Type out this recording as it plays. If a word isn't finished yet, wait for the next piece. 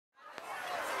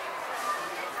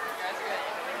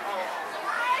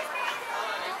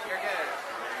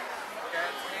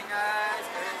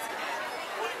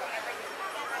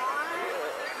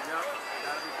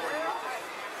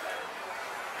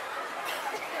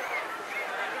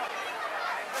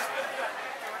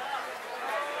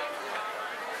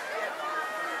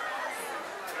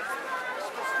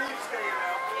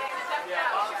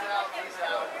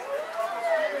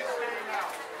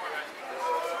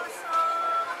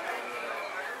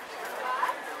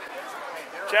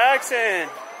Jackson.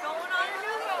 Going on a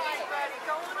new ride, buddy.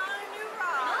 Going on a new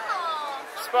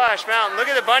ride. Splash Mountain. Look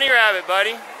at the bunny rabbit,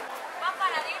 buddy.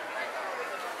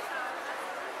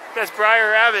 That's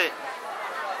Briar Rabbit.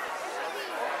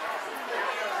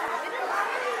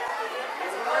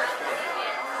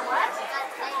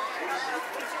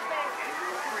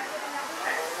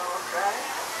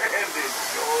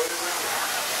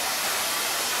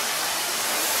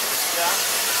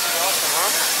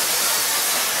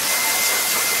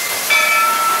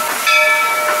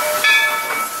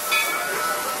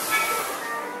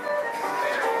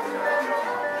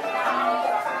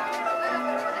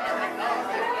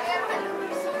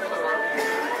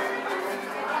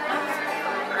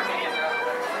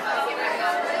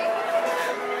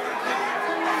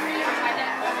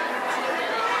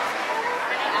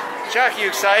 Chuck, you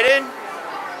excited?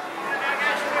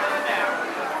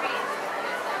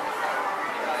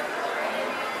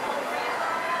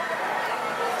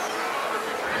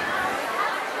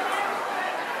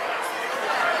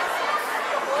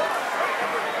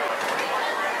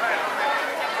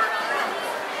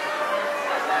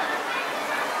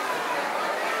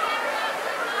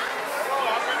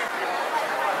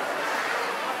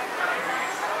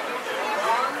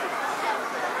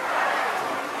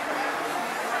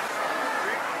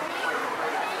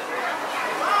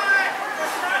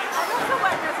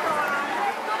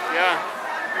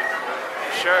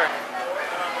 Sure.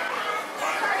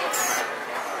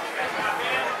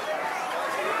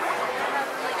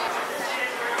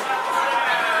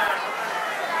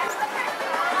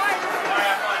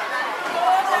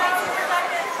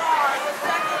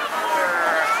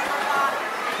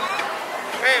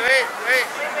 Wait.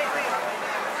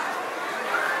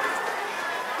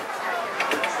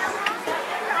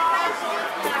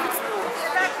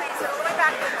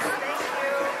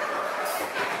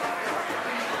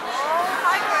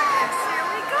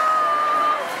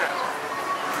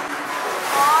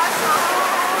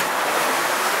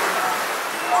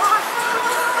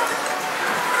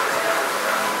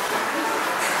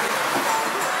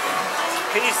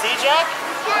 Can you see, Jack?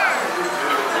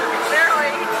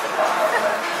 Barely.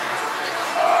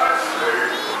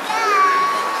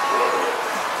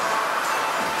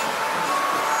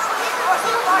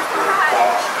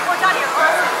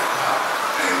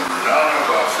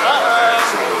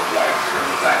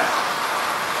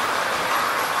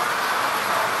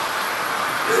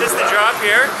 Is this the drop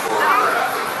here?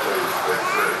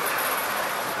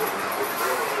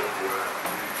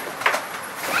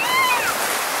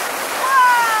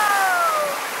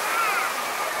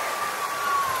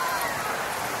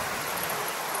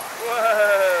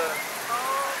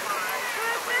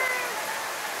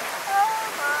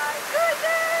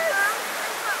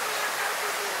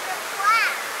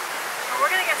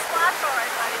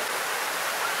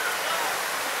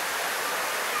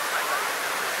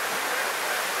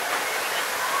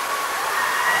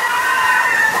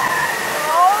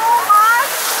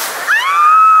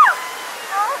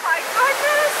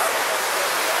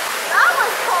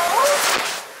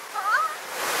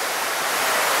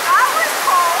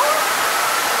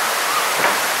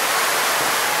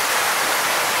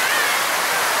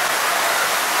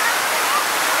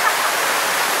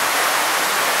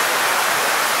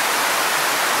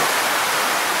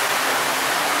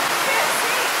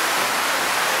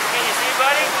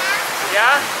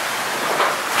 Yeah?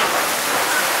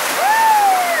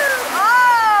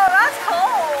 Oh, that's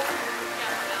cold.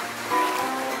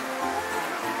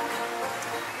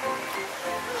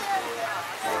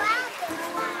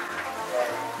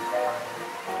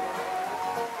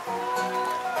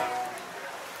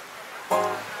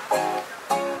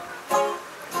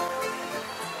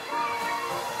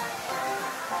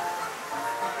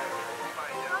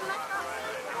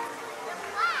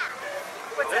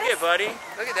 Look at it, buddy.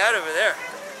 Look at that over there.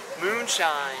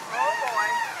 Moonshine. Oh boy.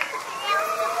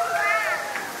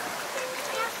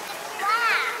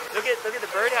 Look at the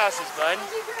birdhouses, bud. Oh,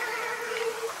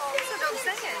 so don't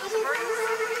sing it.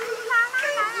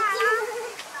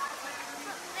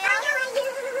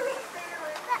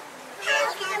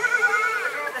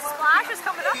 The splash is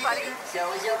coming up, buddy.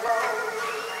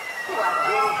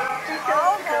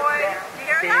 Oh boy. You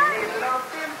hear that?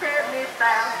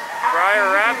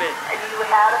 Briar Rabbit.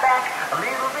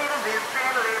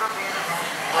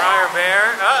 Briar Bear.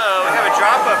 Uh-oh, we have a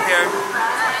drop up here.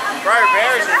 Briar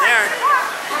Bear is in there.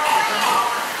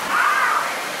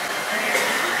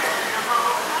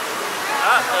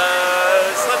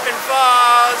 Uh-oh, slip and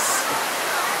falls.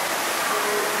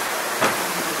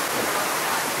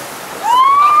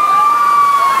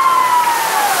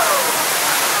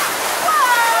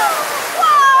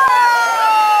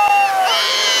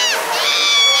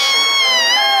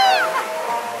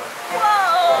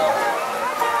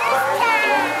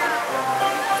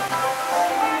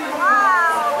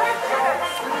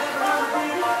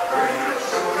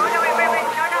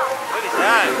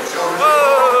 that.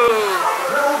 Whoa!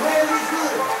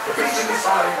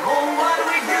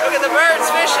 Look at the birds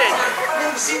fishing.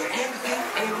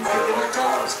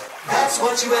 That's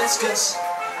what you ask us.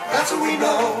 That's what we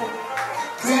know.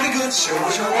 Pretty good show,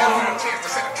 show on.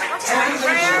 There's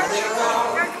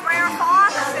rare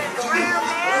fox and rare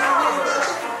bear,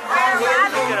 rare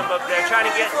rabbit. Look at them up there trying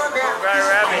to get Briar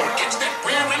Rabbit.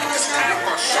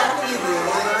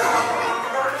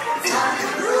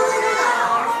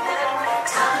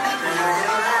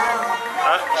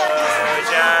 Uh-oh,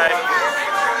 Jack.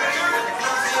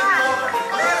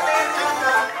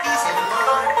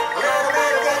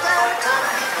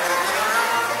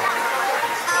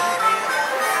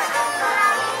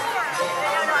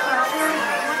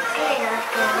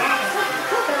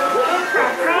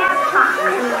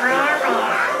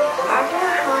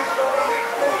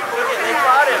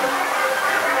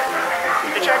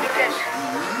 Tried to catch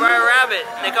Briar Rabbit.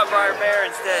 They caught Briar Bear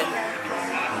instead.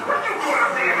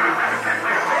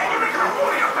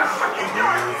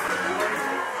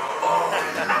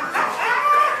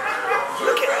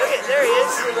 Look at, there he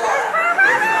is. There's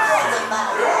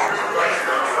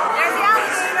the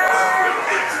alligator.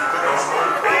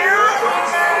 Rare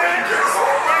alligator.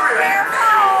 There's rare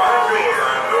fox.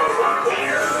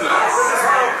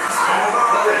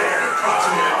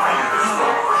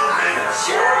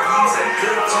 Sure, he's a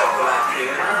good chuckle out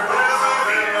here.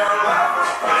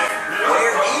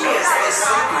 Where is this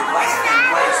secret landing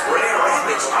place Rare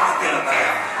Rabbit's talking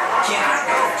about? Can I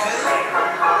go too?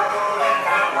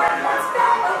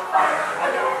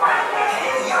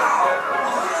 Hey, y'all.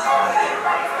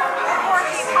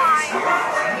 Porcupine.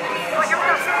 What you're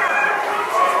supposed to do.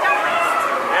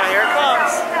 Yeah, here it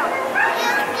comes.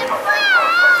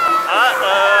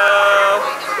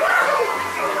 Uh-oh.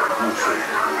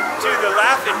 To the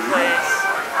laughing place.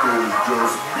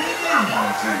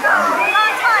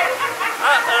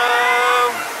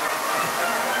 Uh-oh.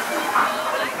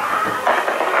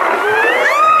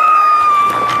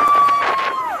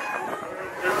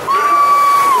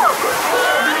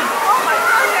 Oh my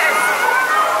goodness.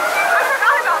 I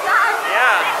forgot about that.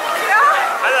 Yeah.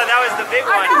 Yeah? I thought that was the big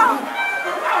I one. know.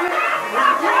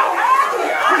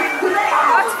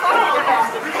 That's funny.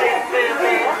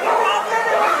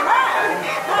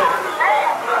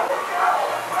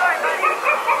 Sorry, buddy.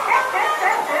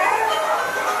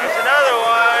 There's another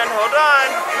one. Hold on.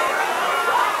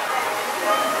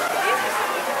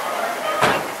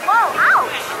 Whoa,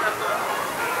 ouch.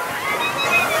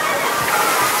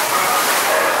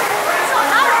 It's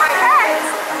not out of my head.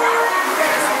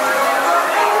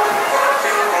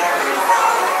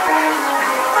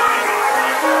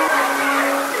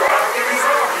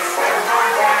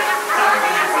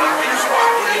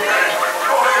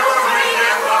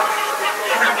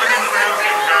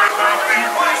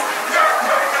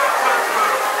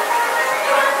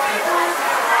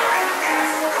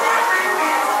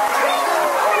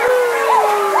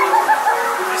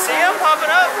 You see him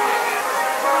popping up?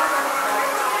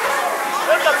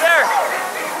 Look up there.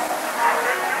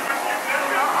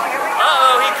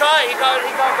 Uh-oh, he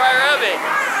caught Briar Rabbit.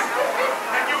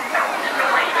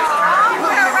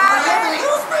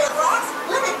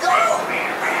 Let it go.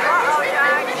 Uh-oh,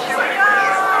 Jack. Here we go.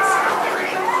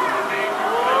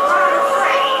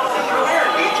 Where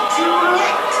did you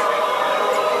get?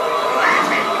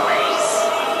 Laughing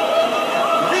place.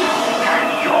 We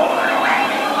got your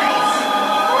laughing place.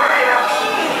 Right up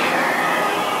here.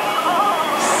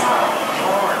 So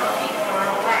your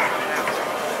people laugh.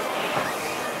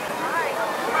 All right,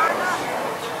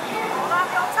 hold on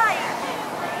real tight.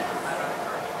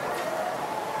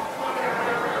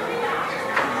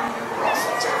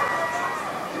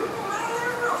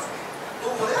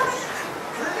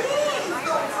 Please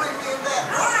don't freak me in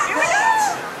that Here we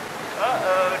go.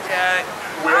 Uh-oh, Jack.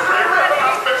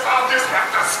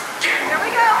 Here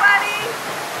we go, buddy.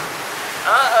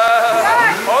 Uh-oh.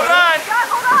 Jack. Hold on. Jack,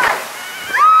 hold on.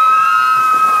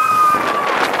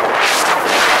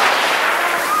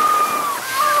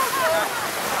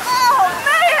 Oh,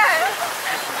 man.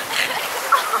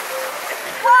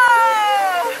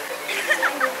 Whoa.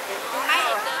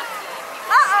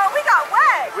 Uh-oh, we got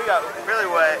wet. We got really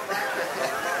wet.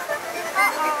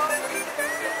 Uh-oh.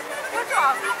 Good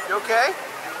job. You okay?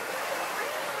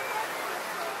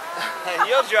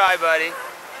 You'll dry, buddy.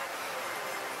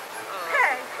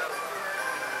 Hey.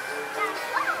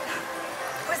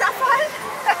 Was that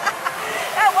fun?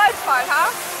 That was fun,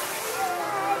 huh?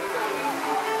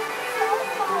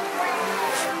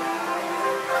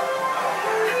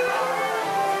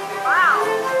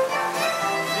 Wow.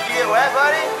 Did you get wet,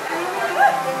 buddy?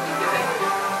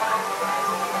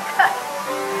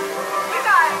 You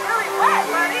got really wet,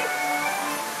 buddy.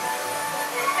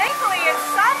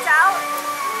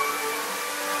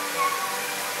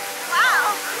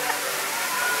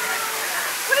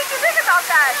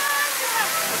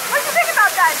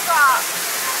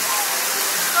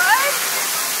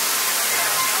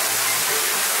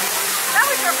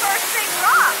 biggest big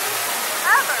drop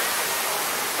ever.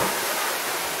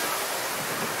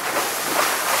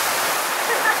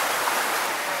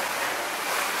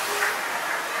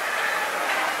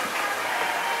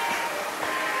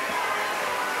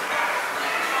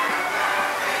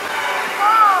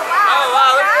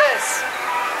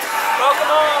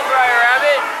 Welcome home, Briar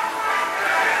Rabbit.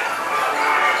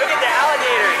 Look at the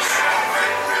alligators.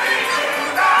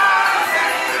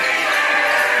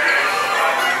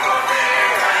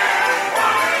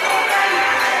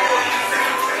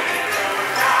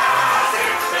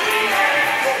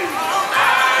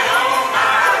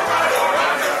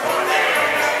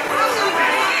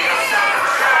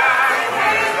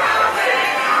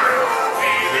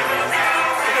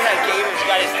 Look at how Gator's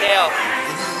got his tail.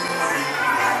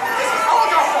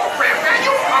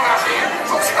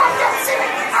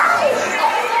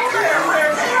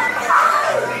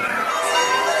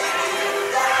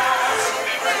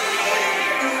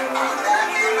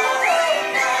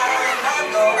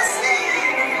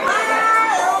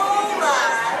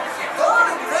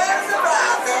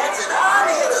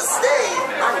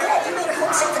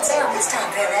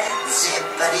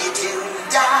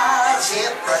 Zippity-doo-dah,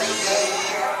 zippity-yay.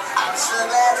 I'm so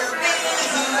glad to be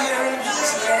here and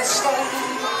he's here to stay.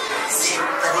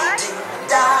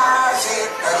 Zippity-doo-dah,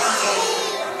 zippity-yay.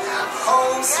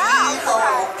 Home sweet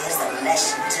home is the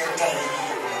lesson today.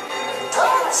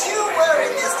 Don't you worry,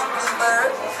 Mr.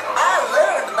 Bluebird. I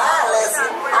learned my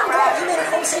lesson. I'm glad you made it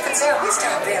home safe and sound this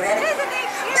time, Granddaddy.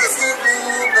 Mr.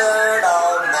 Bluebird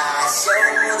on my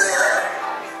shoulder.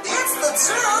 It's the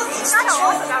truth, it's the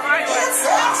truth. It's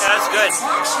action. That's good. It's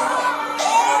action.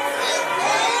 Everything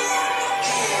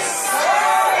is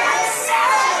satisfaction.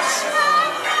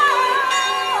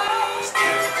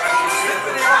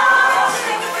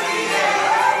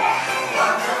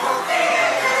 Wonderful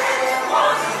day,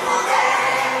 wonderful day.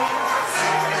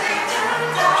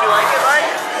 Did you like it, Mike?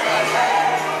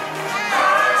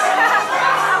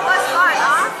 That was fun,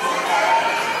 huh?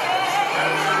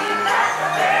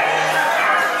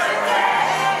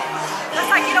 Looks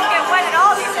like you don't get wet at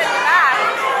all if you sit in the back.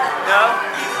 No?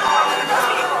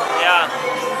 Yeah.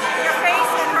 Your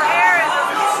face and her hair is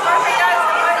as perfect as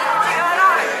what's going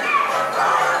on.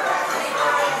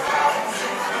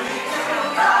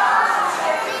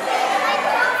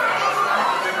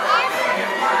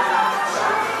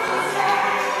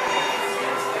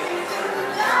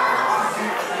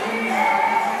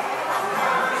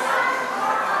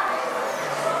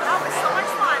 That was so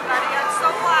much fun, buddy. I'm so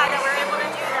glad that we're able to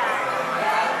do that.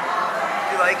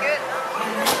 You like it?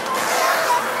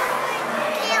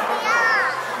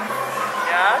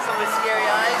 Yeah, some with scary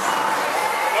eyes.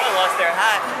 One lost their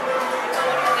hat.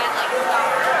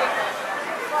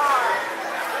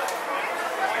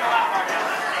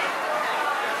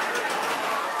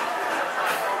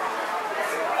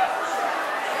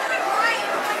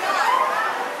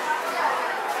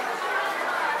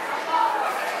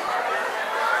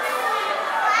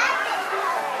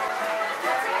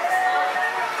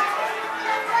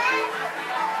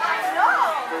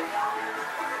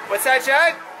 What's that,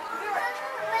 Jack?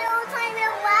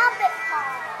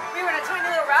 We were in a tiny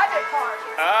little rabbit park.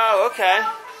 Oh, okay.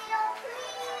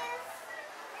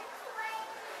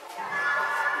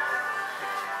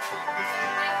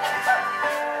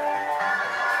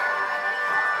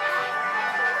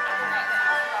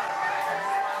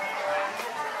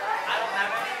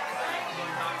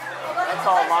 That's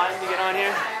all line to get on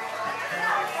here.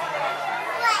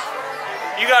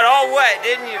 You got all wet,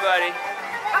 didn't you, buddy?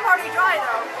 I'm already dry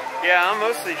though. Yeah, I'm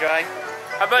mostly dry.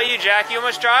 How about you, Jack? You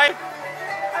almost dry?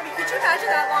 I mean, could you imagine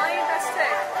that line? That's thick.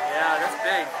 Yeah, that's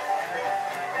big.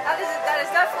 That is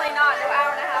definitely not an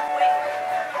hour and a half wait.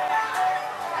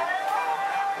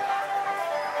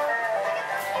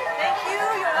 Thank you,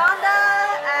 Yolanda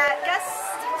at Guest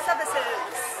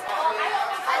Services.